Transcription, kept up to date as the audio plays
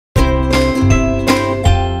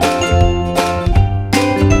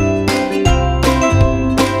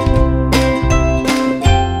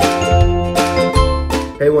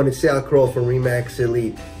it's Sal Kroll from RE/MAX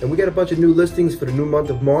Elite, and we got a bunch of new listings for the new month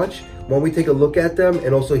of March. Why don't we take a look at them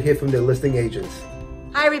and also hear from their listing agents.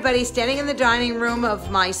 Hi everybody, standing in the dining room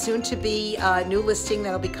of my soon-to-be new listing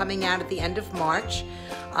that'll be coming out at the end of March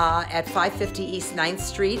at 550 East 9th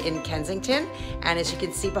Street in Kensington. And as you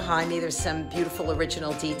can see behind me, there's some beautiful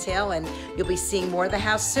original detail, and you'll be seeing more of the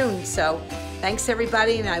house soon. So thanks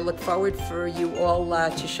everybody, and I look forward for you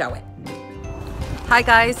all to show it. Hi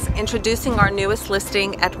guys, introducing our newest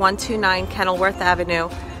listing at 129 Kenilworth Avenue.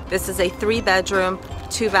 This is a 3-bedroom,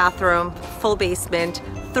 2-bathroom, full basement,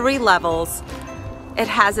 3 levels. It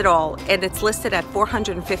has it all, and it's listed at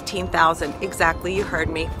 $415,000. Exactly, you heard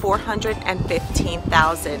me,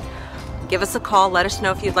 $415,000. Give us a call, let us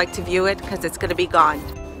know if you'd like to view it, because it's gonna be gone.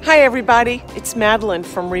 Hi everybody, it's Madeline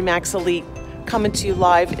from RE/MAX Elite, coming to you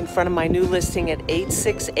live in front of my new listing at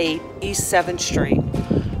 868 East 7th Street.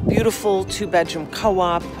 Beautiful 2-bedroom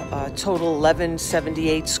co-op, total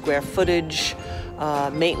 1178 square footage.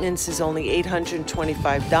 Maintenance is only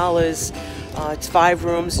 $825. It's 5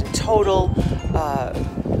 rooms in total,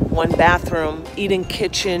 1 bathroom, eating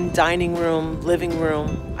kitchen, dining room, living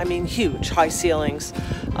room. I mean, huge, high ceilings,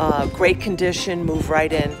 great condition, move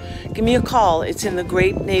right in. Give me a call. It's in the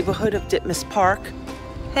great neighborhood of Ditmas Park.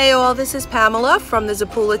 Hey all, this is Pamela from the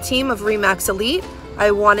Zapula team of RE/MAX Elite. I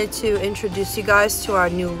wanted to introduce you guys to our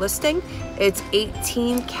new listing. It's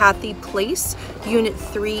 18 Cathy Place, Unit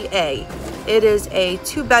 3A. It is a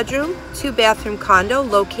 2-bedroom, 2-bathroom condo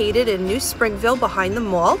located in New Springville behind the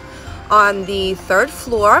mall on the 3rd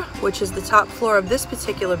floor, which is the top floor of this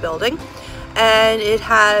particular building. And it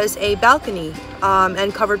has a balcony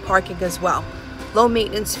and covered parking as well. Low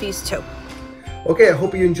maintenance fees too. Okay, I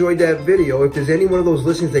hope you enjoyed that video. If there's any one of those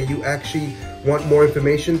listings that you actually want more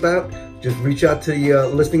information about, just reach out to the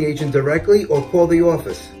listing agent directly or call the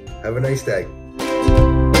office. Have a nice day.